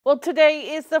Well,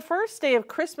 today is the first day of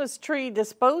Christmas tree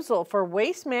disposal for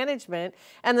Waste Management,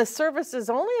 and the service is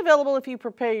only available if you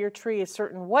prepare your tree a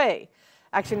certain way.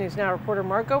 Action News Now reporter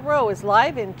Margot Rowe is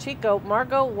live in Chico.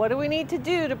 Margot, what do we need to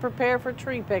do to prepare for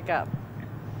tree pickup?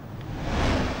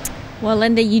 Well,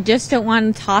 Linda, you just don't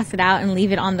want to toss it out and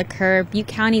leave it on the curb. Butte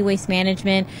County Waste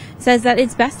Management says that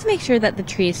it's best to make sure that the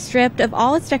tree is stripped of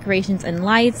all its decorations and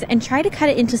lights and try to cut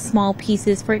it into small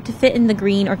pieces for it to fit in the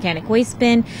green organic waste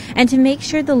bin and to make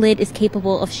sure the lid is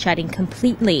capable of shutting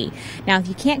completely. Now, if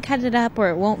you can't cut it up or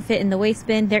it won't fit in the waste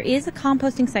bin, there is a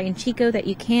composting site in Chico that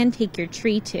you can take your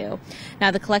tree to.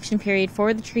 Now, the collection period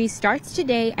for the tree starts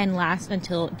today and lasts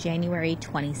until January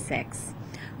 26th.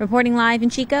 Reporting live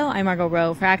in Chico, I'm Margot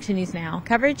Rowe for Action News Now.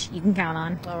 Coverage you can count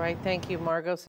on. All right, thank you, Margot.